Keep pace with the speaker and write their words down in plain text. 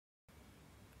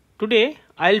Today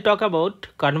I'll talk about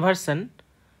conversion,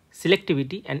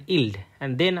 selectivity and yield,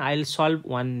 and then I'll solve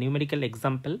one numerical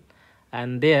example,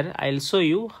 and there I'll show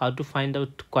you how to find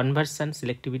out conversion,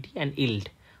 selectivity and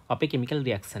yield of a chemical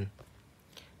reaction.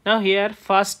 Now here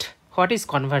first, what is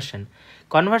conversion?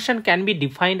 Conversion can be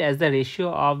defined as the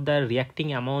ratio of the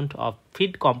reacting amount of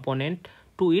feed component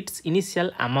to its initial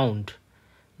amount.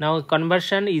 Now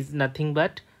conversion is nothing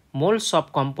but moles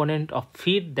of component of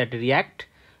feed that react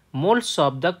moles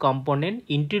of the component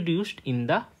introduced in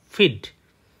the feed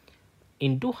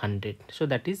into 100. So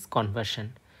that is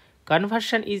conversion.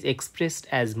 Conversion is expressed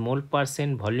as mole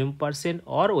percent, volume percent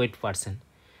or weight percent.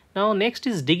 Now next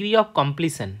is degree of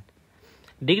completion.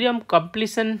 Degree of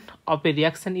completion of a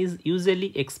reaction is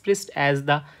usually expressed as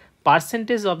the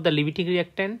percentage of the limiting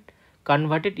reactant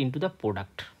converted into the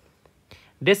product.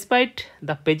 Despite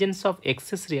the presence of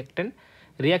excess reactant,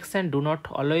 reaction do not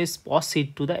always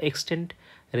proceed to the extent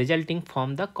resulting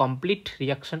from the complete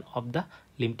reaction of the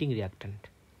limiting reactant.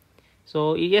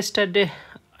 So yesterday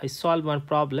I solved one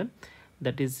problem,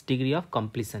 that is degree of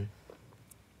completion.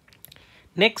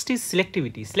 Next is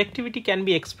selectivity. Selectivity can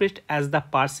be expressed as the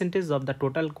percentage of the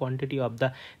total quantity of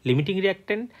the limiting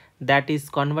reactant that is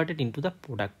converted into the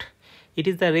product. It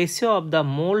is the ratio of the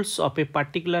moles of a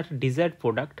particular desired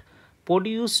product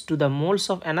produced to the moles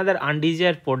of another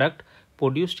undesired product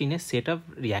produced in a set of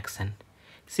reaction.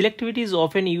 Selectivity is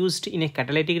often used in a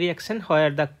catalytic reaction where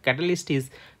the catalyst is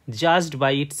judged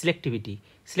by its selectivity.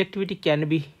 Selectivity can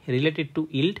be related to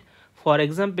yield. For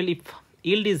example, if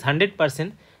yield is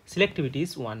 100%, selectivity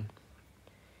is 1.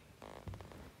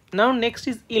 Now next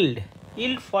is yield.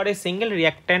 Yield for a single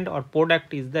reactant or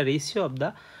product is the ratio of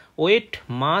the weight,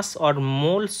 mass or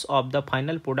moles of the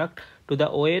final product to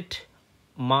the weight,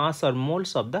 mass or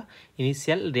moles of the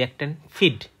initial reactant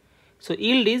feed. So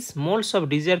yield is moles of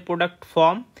desired product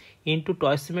formed into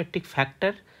stoichiometric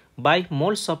factor by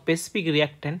moles of specific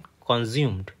reactant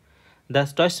consumed. The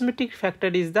stoichiometric factor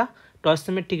is the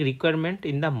stoichiometric requirement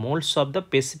in the moles of the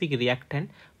specific reactant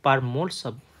per moles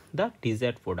of the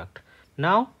desired product.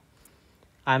 Now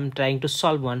I am trying to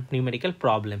solve one numerical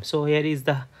problem. So here is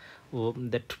the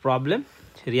that problem,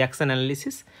 reaction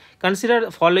analysis. Consider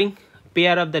the following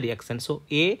pair of the reaction. So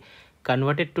A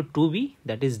converted to 2B,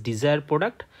 that is desired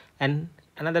product, and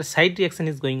another side reaction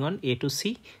is going on, A to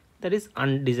C, that is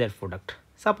undesired product.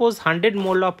 Suppose 100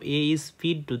 mole of A is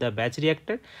fed to the batch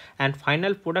reactor and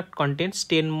final product contains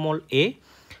 10 mole A,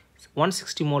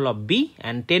 160 mole of B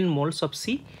and 10 moles of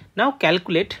C. Now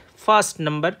calculate first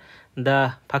number,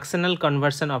 the fractional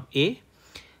conversion of A,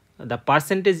 the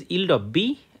percentage yield of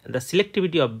B, the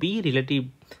selectivity of B relative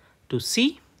to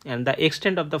C, and the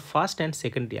extent of the first and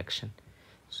second reaction.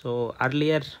 So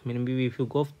earlier, maybe if you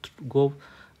go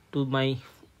to my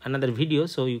another video,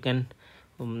 so you can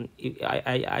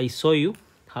I show you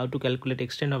how to calculate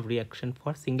extent of reaction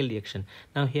for single reaction.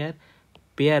 Now here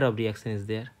pair of reaction is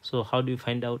there, so how do you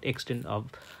find out extent of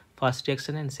first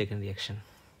reaction and second reaction?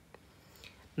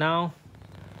 Now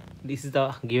this is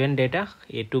the given data,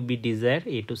 A to B desired,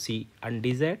 A to C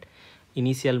undesired.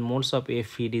 Initial moles of A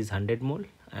feed is 100 mole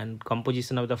and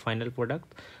composition of the final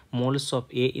product, moles of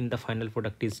A in the final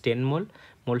product is 10 mole,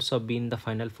 moles of B in the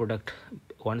final product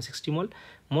 160 mole,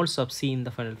 moles of C in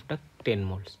the final product 10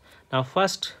 moles. Now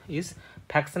first is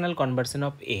fractional conversion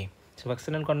of A. So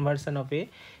fractional conversion of A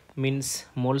means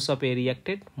moles of A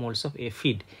reacted, moles of A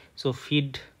feed. So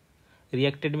feed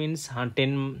reacted means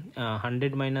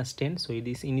 100 minus 10, so it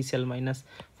is initial minus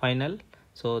final,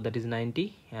 so that is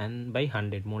 90, and by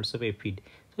 100 moles of A feed,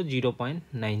 so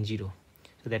 0.90.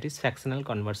 So that is fractional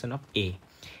conversion of A.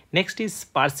 Next is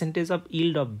percentage of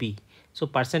yield of B. So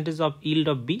percentage of yield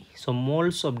of B, so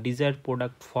moles of desired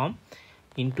product form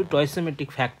into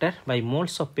stoichiometric factor by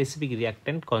moles of specific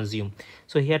reactant consumed.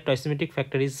 So here stoichiometric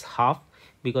factor is half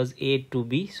because A to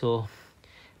B, so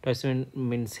stoichiometric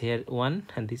means here 1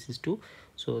 and this is 2,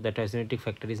 so the stoichiometric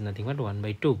factor is nothing but 1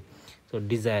 by 2. So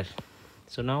desired.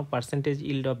 So now percentage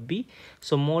yield of B,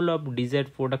 so mole of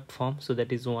desired product form, so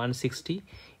that is 160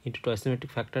 into stoichiometric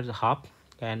factor is half,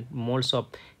 and moles of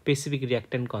specific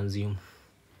reactant consumed.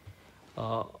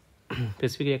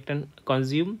 Specific reactant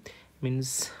consumed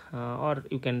means or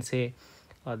you can say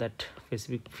that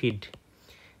specific feed,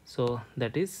 so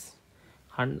that is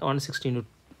 160 into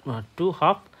 2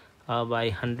 half by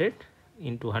 100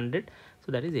 into 100,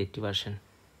 so that is 80%.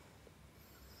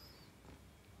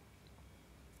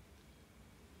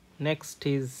 Next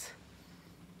is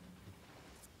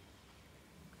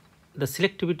the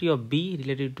selectivity of B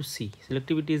related to C.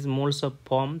 Selectivity is moles of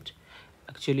formed,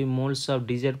 actually moles of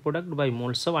desired product by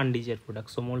moles of undesired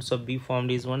product. So moles of B formed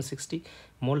is 160,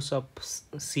 moles of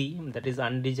C, that is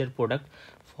undesired product,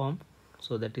 formed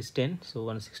so that is 10, so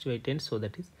 160 by 10, so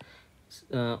that is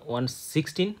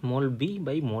 116 mole B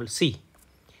by mole C.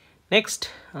 Next,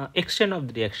 extent of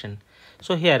the reaction.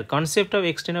 So here concept of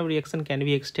extent of reaction can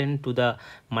be extended to the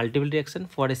multiple reaction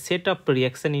for a set of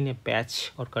reaction in a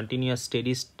batch or continuous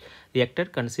steady reactor,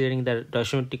 considering the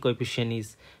stoichiometric coefficient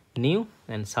is nu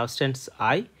and substance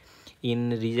I.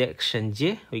 In reaction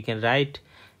J we can write,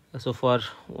 so for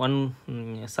one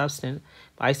substance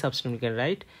I substance we can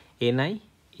write Ni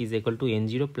is equal to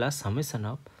N0 plus summation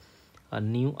of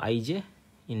nu Ij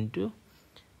into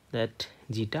that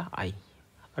zeta I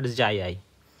or xi I.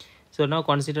 So now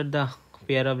consider the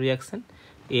pair of reaction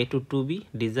A to 2B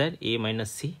desired, A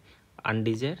minus C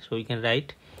undesired. So we can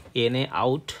write Na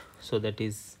out, so that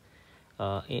is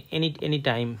any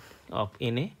time of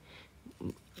Na,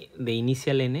 the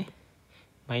initial Na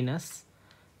minus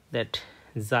that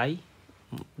xi,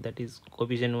 that is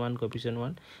coefficient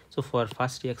 1. So for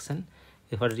first reaction,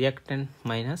 for reactant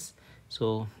minus,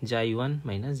 so xi1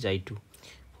 minus xi2.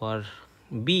 For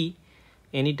B,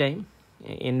 anytime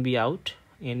NB out,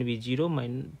 NB0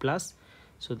 minus plus,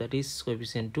 so that is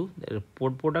coefficient 2. The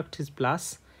product is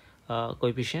plus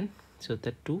coefficient, so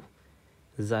that 2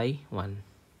 xi1.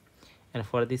 And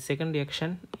for the second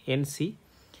reaction NC,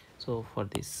 so for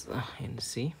this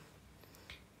NC,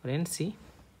 for NC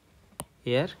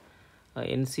here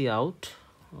NC out,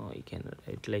 you can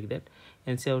write like that,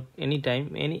 NC out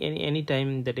anytime, any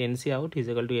time that NC out is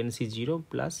equal to NC0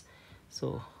 plus,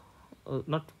 so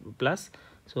not plus,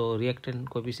 so reactant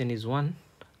coefficient is 1,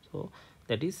 so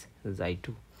that is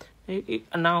xi2.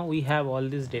 Now we have all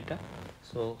this data,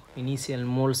 so initial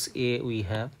moles A we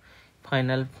have,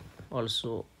 final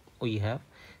also we have,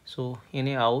 so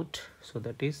Na out, so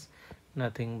that is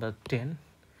nothing but 10,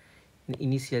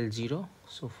 initial 0,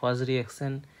 so first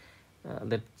reaction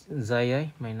that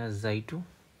xi minus xi2,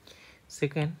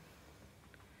 second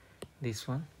this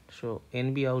one, so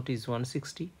NB out is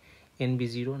 160,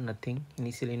 NB0 nothing,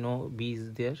 initially no B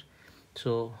is there,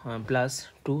 so plus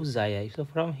 2 xi. So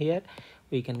from here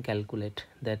we can calculate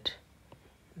that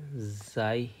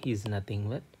xi is nothing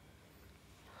but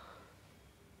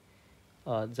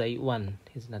xi1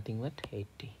 is nothing but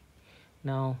 80.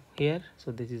 Now here,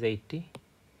 so this is 80,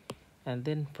 and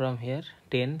then from here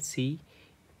 10 C,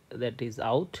 that is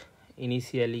out,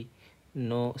 initially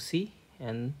no C,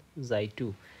 and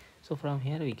xi2. So from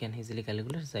here we can easily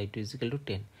calculate xi2 is equal to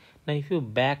 10. Now if you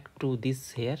back to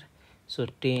this here, so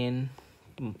 10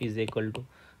 is equal to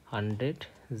 100,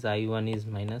 xi1 is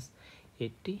minus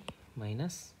 80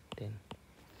 minus 10.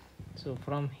 So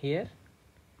from here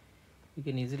we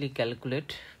can easily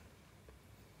calculate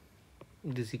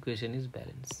this equation is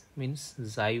balanced, means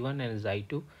xi1 and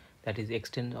xi2, that is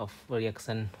extent of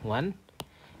reaction 1,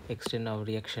 extent of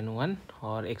reaction 1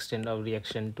 or extent of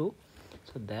reaction 2,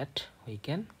 so that we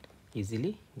can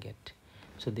easily get.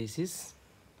 So this is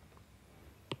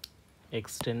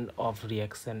extent of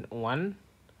reaction 1,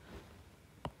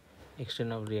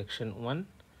 extent of reaction 1,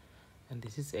 and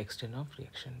this is extent of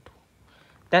reaction 2.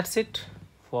 That's it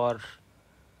for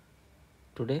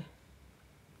today.